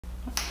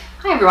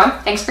Hi everyone,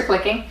 thanks for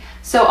clicking.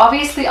 So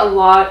obviously a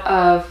lot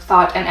of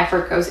thought and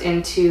effort goes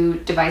into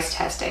device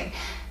testing,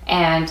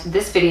 and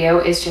this video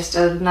is just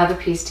another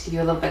piece to give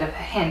you a little bit of a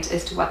hint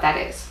as to what that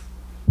is.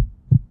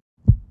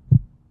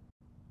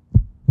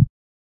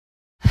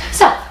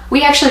 So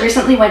we actually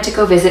recently went to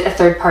go visit a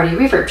third-party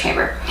reverb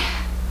chamber.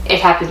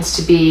 It happens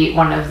to be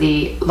one of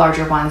the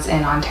larger ones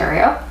in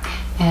Ontario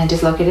and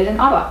is located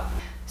in Ottawa.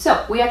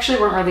 So we actually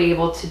weren't really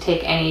able to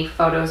take any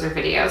photos or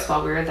videos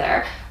while we were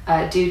there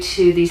due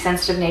to the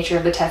sensitive nature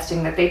of the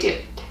testing that they do.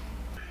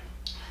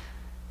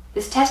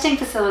 This testing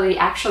facility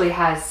actually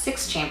has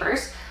 6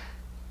 chambers,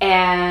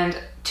 and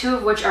 2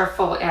 of which are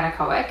full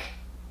anechoic,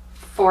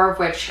 4 of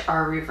which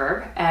are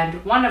reverb,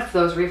 and one of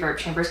those reverb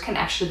chambers can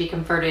actually be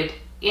converted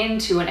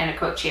into an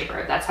anechoic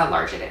chamber. That's how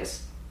large it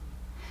is.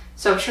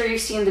 So I'm sure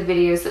you've seen the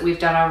videos that we've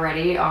done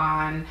already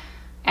on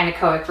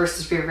anechoic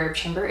versus reverb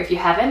chamber. If you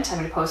haven't, I'm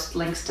going to post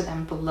links to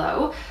them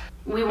below.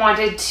 We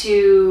wanted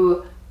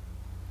to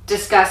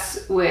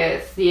discuss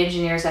with the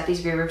engineers at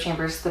these reverb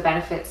chambers the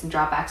benefits and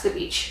drawbacks of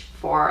each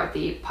for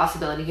the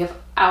possibility of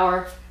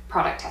our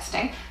product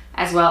testing,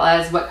 as well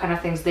as what kind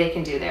of things they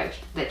can do there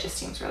that just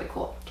seems really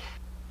cool.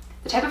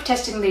 The type of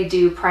testing they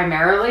do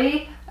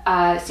primarily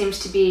seems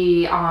to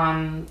be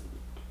on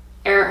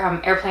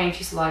airplane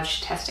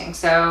fuselage testing,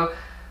 so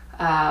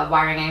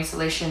wiring and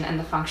insulation and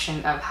the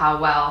function of how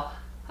well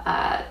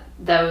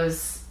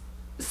those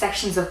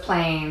sections of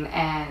plane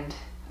and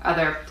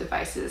other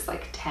devices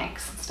like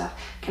tanks and stuff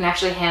can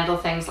actually handle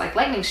things like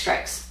lightning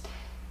strikes.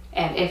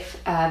 And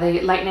if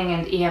the lightning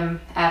and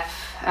EMF,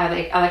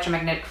 the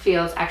electromagnetic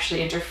fields,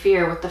 actually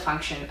interfere with the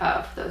function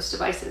of those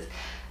devices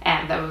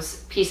and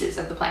those pieces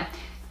of the plane.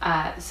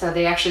 So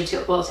they actually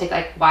will take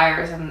like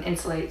wires and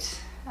insulate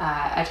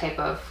a type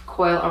of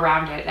coil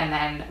around it and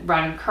then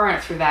run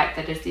current through that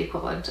is the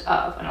equivalent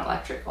of an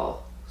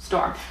electrical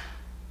storm,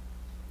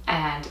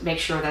 and make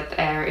sure that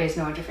there is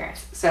no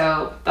interference.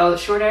 So the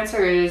short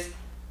answer is,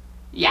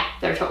 yeah,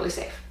 they're totally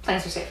safe.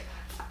 Planes are safe.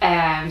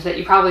 And that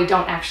you probably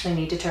don't actually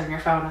need to turn your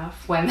phone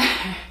off when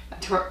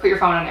to put your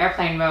phone on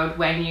airplane mode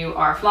when you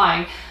are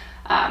flying,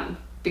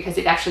 because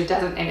it actually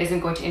doesn't and isn't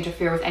going to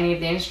interfere with any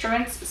of the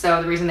instruments.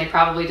 So the reason they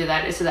probably do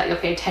that is so that you'll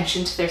pay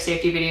attention to their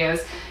safety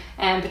videos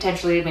and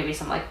potentially maybe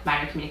some like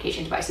minor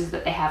communication devices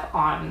that they have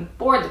on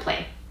board the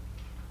plane.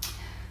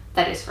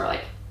 That is for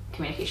like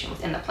communication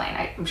within the plane,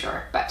 I'm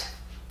sure. But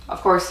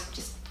of course,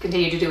 just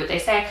continue to do what they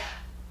say,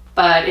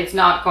 but it's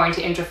not going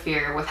to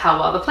interfere with how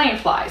well the plane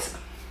flies.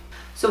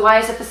 So why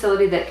is a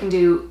facility that can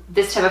do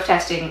this type of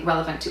testing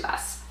relevant to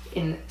us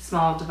in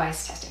small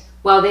device testing?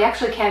 Well, they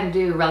actually can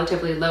do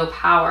relatively low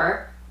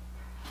power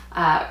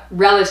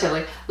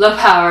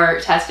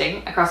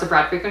testing across a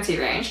broad frequency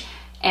range,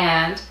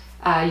 and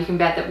you can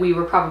bet that we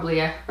were probably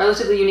a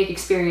relatively unique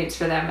experience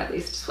for them, at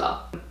least, as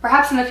well.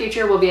 Perhaps in the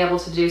future we'll be able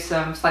to do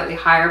some slightly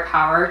higher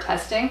power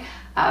testing,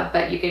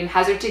 but you can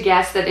hazard to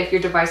guess that if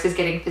your device is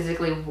getting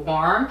physically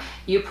warm,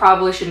 you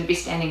probably shouldn't be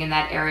standing in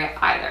that area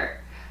either.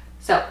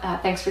 So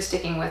thanks for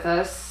sticking with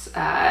us,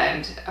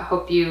 and I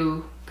hope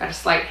you got a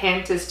slight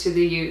hint as to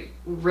the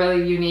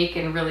really unique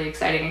and really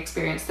exciting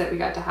experience that we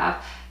got to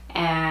have,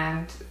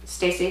 and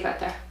stay safe out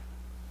there.